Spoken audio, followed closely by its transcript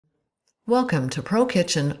Welcome to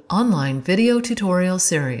ProKitchen Online Video Tutorial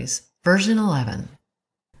Series, version 11.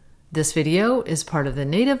 This video is part of the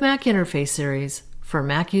Native Mac Interface series for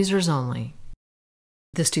Mac users only.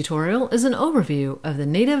 This tutorial is an overview of the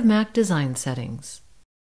native Mac design settings.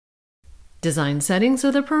 Design settings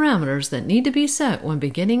are the parameters that need to be set when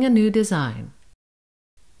beginning a new design.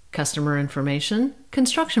 Customer information,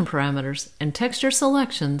 construction parameters, and texture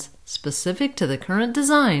selections specific to the current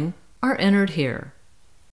design are entered here.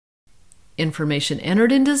 Information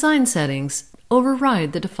entered in design settings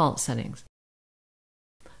override the default settings.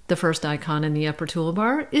 The first icon in the upper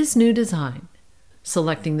toolbar is New Design.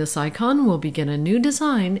 Selecting this icon will begin a new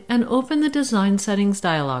design and open the Design Settings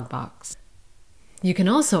dialog box. You can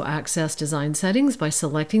also access design settings by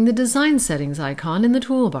selecting the Design Settings icon in the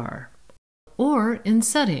toolbar, or in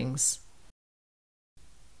Settings.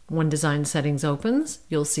 When Design Settings opens,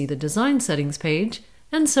 you'll see the Design Settings page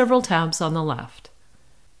and several tabs on the left.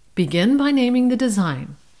 Begin by naming the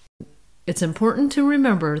design. It's important to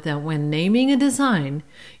remember that when naming a design,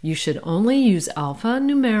 you should only use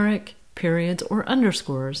alphanumeric, periods, or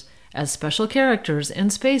underscores, as special characters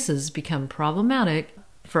and spaces become problematic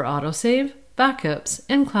for autosave, backups,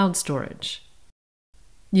 and cloud storage.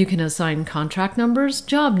 You can assign contract numbers,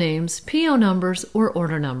 job names, PO numbers, or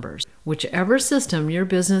order numbers, whichever system your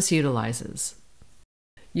business utilizes.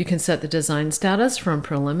 You can set the design status from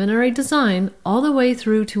preliminary design all the way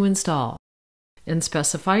through to install, and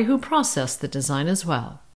specify who processed the design as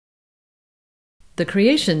well. The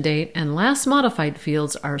creation date and last modified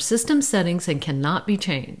fields are system settings and cannot be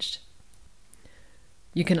changed.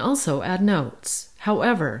 You can also add notes.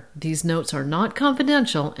 However, these notes are not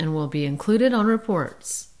confidential and will be included on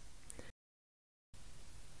reports.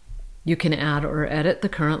 You can add or edit the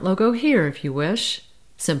current logo here if you wish.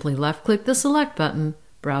 Simply left-click the Select button,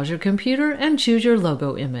 browse your computer, and choose your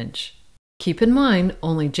logo image. Keep in mind,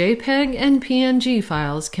 only JPEG and PNG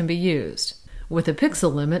files can be used, with a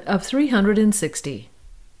pixel limit of 360.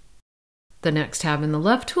 The next tab in the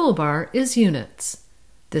left toolbar is Units.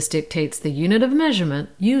 This dictates the unit of measurement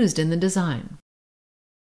used in the design.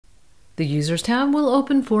 The Users tab will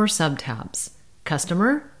open 4 sub-tabs: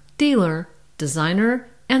 Customer, Dealer, Designer,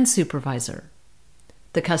 and Supervisor.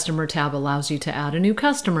 The Customer tab allows you to add a new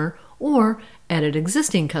customer or edit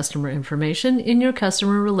existing customer information in your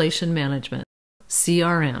Customer Relation Management,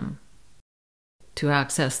 CRM. To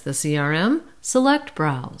access the CRM, select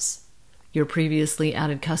Browse. Your previously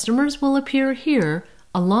added customers will appear here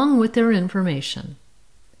along with their information.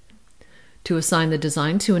 To assign the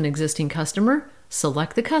design to an existing customer,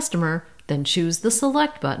 select the customer, then choose the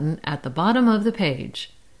Select button at the bottom of the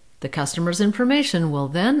page. The customer's information will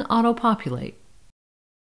then auto-populate.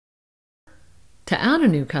 To add a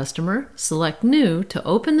new customer, select New to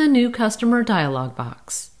open the New Customer dialog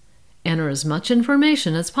box. Enter as much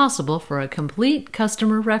information as possible for a complete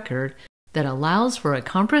customer record that allows for a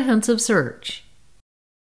comprehensive search.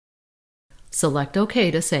 Select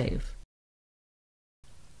OK to save.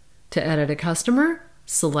 To edit a customer,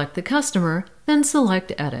 select the customer, then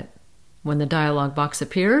select Edit. When the dialog box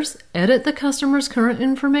appears, edit the customer's current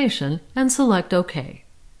information and select OK.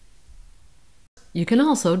 You can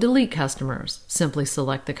also delete customers. Simply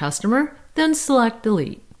select the customer, then select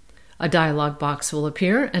Delete. A dialog box will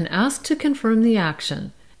appear and ask to confirm the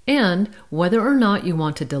action and whether or not you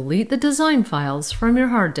want to delete the design files from your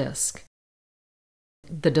hard disk.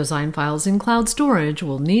 The design files in cloud storage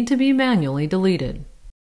will need to be manually deleted.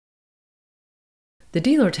 The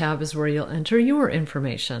Dealer tab is where you'll enter your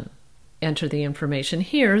information. Enter the information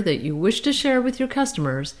here that you wish to share with your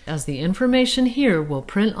customers, as the information here will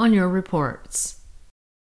print on your reports.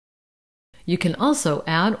 You can also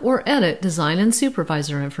add or edit design and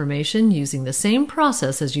supervisor information using the same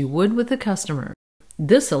process as you would with the customer.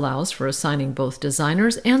 This allows for assigning both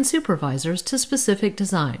designers and supervisors to specific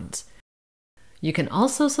designs. You can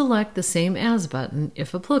also select the Same As button,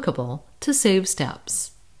 if applicable, to save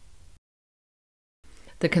steps.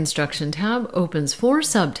 The Construction tab opens 4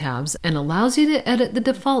 sub-tabs and allows you to edit the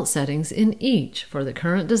default settings in each for the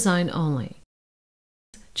current design only.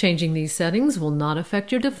 Changing these settings will not affect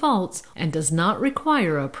your defaults and does not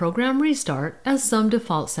require a program restart as some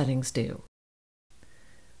default settings do.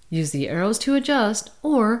 Use the arrows to adjust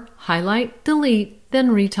or highlight, delete,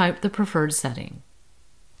 then retype the preferred setting.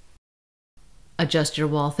 Adjust your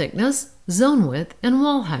wall thickness, zone width, and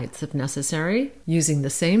wall heights if necessary, using the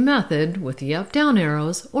same method with the up-down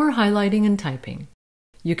arrows or highlighting and typing.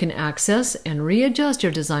 You can access and readjust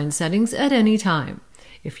your design settings at any time.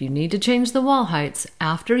 If you need to change the wall heights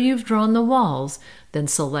after you've drawn the walls, then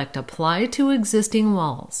select Apply to Existing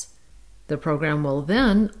Walls. The program will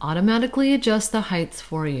then automatically adjust the heights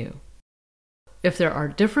for you. If there are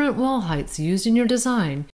different wall heights used in your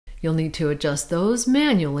design, you'll need to adjust those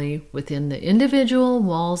manually within the individual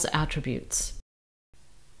wall's attributes.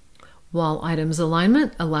 Wall items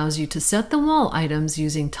alignment allows you to set the wall items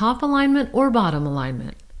using top alignment or bottom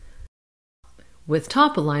alignment, with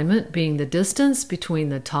top alignment being the distance between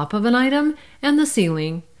the top of an item and the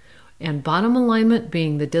ceiling, and bottom alignment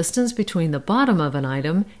being the distance between the bottom of an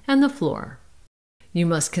item and the floor. You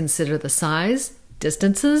must consider the size,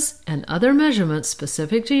 distances, and other measurements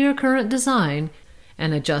specific to your current design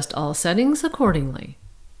and adjust all settings accordingly.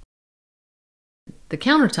 The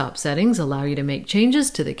countertop settings allow you to make changes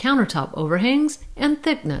to the countertop overhangs and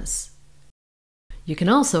thickness. You can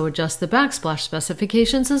also adjust the backsplash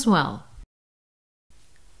specifications as well.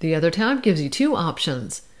 The other tab gives you two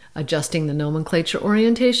options: adjusting the nomenclature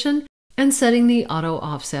orientation and setting the auto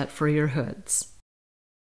offset for your hoods.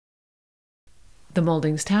 The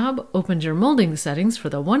Moldings tab opens your molding settings for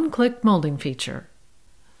the one-click molding feature.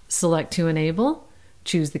 Select to enable,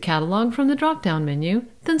 choose the catalog from the drop-down menu,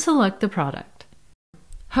 then select the product.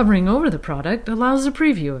 Hovering over the product allows a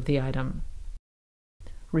preview of the item.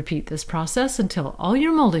 Repeat this process until all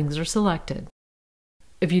your moldings are selected.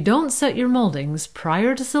 If you don't set your moldings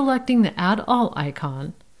prior to selecting the Add All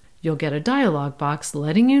icon, you'll get a dialog box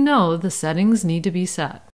letting you know the settings need to be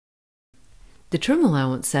set. The trim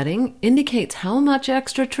allowance setting indicates how much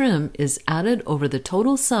extra trim is added over the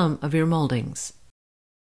total sum of your moldings.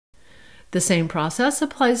 The same process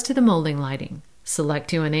applies to the molding lighting. Select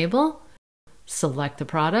to enable, select the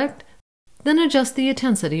product, then adjust the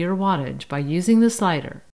intensity or wattage by using the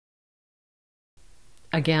slider.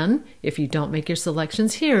 Again, if you don't make your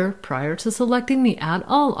selections here prior to selecting the Add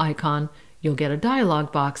All icon, you'll get a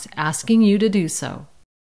dialog box asking you to do so.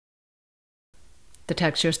 The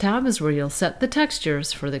Textures tab is where you'll set the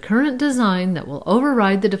textures for the current design that will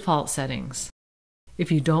override the default settings.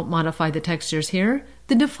 If you don't modify the textures here,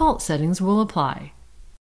 the default settings will apply.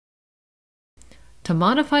 To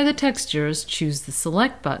modify the textures, choose the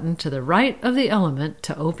Select button to the right of the element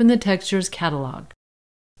to open the Textures catalog.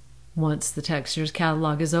 Once the Textures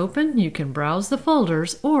catalog is open, you can browse the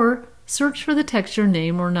folders or search for the texture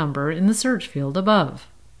name or number in the search field above.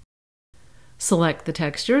 Select the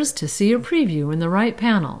textures to see a preview in the right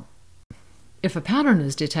panel. If a pattern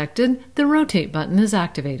is detected, the Rotate button is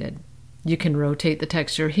activated. You can rotate the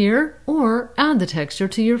texture here or add the texture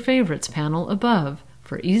to your Favorites panel above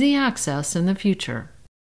for easy access in the future.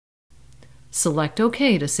 Select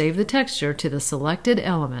OK to save the texture to the selected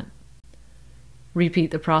element.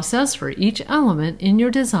 Repeat the process for each element in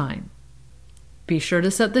your design. Be sure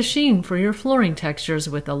to set the sheen for your flooring textures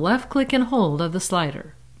with the left click and hold of the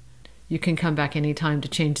slider. You can come back anytime to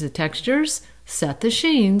change the textures, set the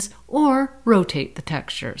sheens, or rotate the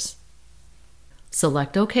textures.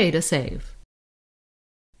 Select OK to save.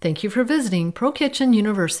 Thank you for visiting ProKitchen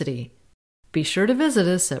University. Be sure to visit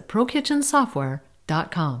us at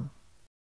prokitchensoftware.com.